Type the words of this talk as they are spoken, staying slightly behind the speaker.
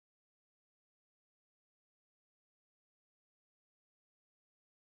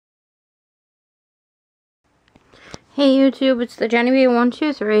Hey YouTube, it's the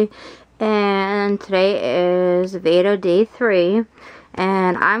Genevieve123, and today is VEDA day 3,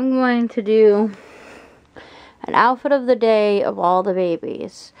 and I'm going to do an outfit of the day of all the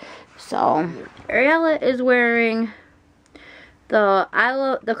babies. So, Ariella is wearing the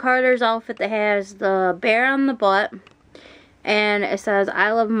Carter's outfit that has the bear on the butt, and it says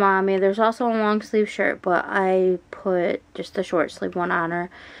I love mommy. There's also a long sleeve shirt, but I put just the short sleeve one on her.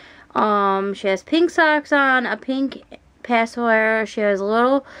 She has pink socks on, a pink pacifier, she has a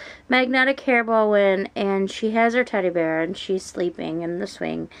little magnetic hairball in, and she has her teddy bear, and she's sleeping in the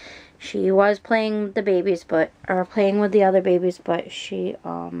swing. She was playing with the babies, playing with the other babies, but she,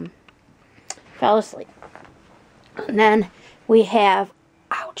 fell asleep. And then we have,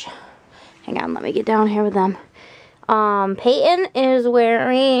 ouch, hang on, let me get down here with them. Peyton is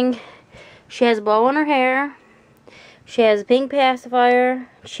wearing, she has a bow in her hair. She has a pink pacifier.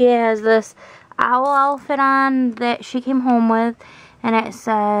 She has this owl outfit on that she came home with, and it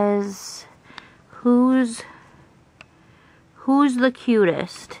says, "Who's the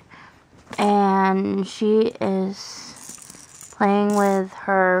cutest?" And she is playing with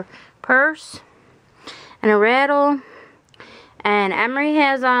her purse and a rattle. And Emery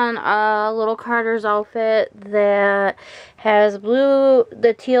has on a little Carter's outfit that has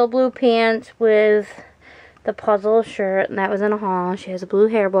the teal blue pants with the puzzle shirt, and that was in a haul. She has a blue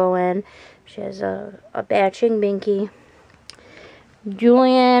hair bow in. She has a matching binky.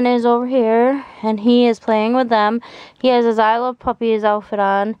 Julian is over here, and he is playing with them. He has his I Love Puppies outfit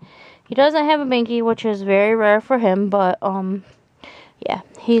on. He doesn't have a binky, which is very rare for him, but yeah,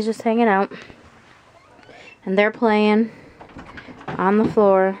 he's just hanging out. And they're playing on the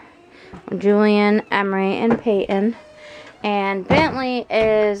floor. Julian, Emery, and Peyton. And Bentley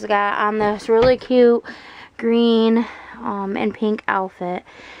is got on this really cute green and pink outfit,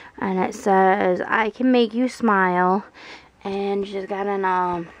 and it says I can make you smile. And she's got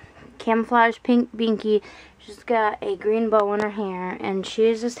an camouflage pink binky. She's got a green bow in her hair, and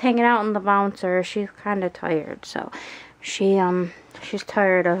she's just hanging out in the bouncer. She's kind of tired, so she's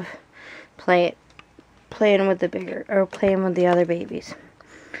tired of playing with the other babies.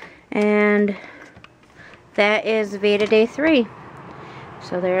 And that is VEDA day 3.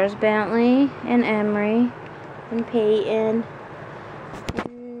 So there's Bentley and Emery and Peyton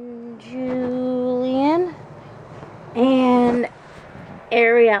and Julian and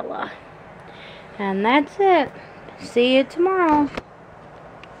Ariella. And that's it. See you tomorrow.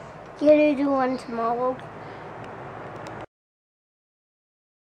 You're gonna do one tomorrow?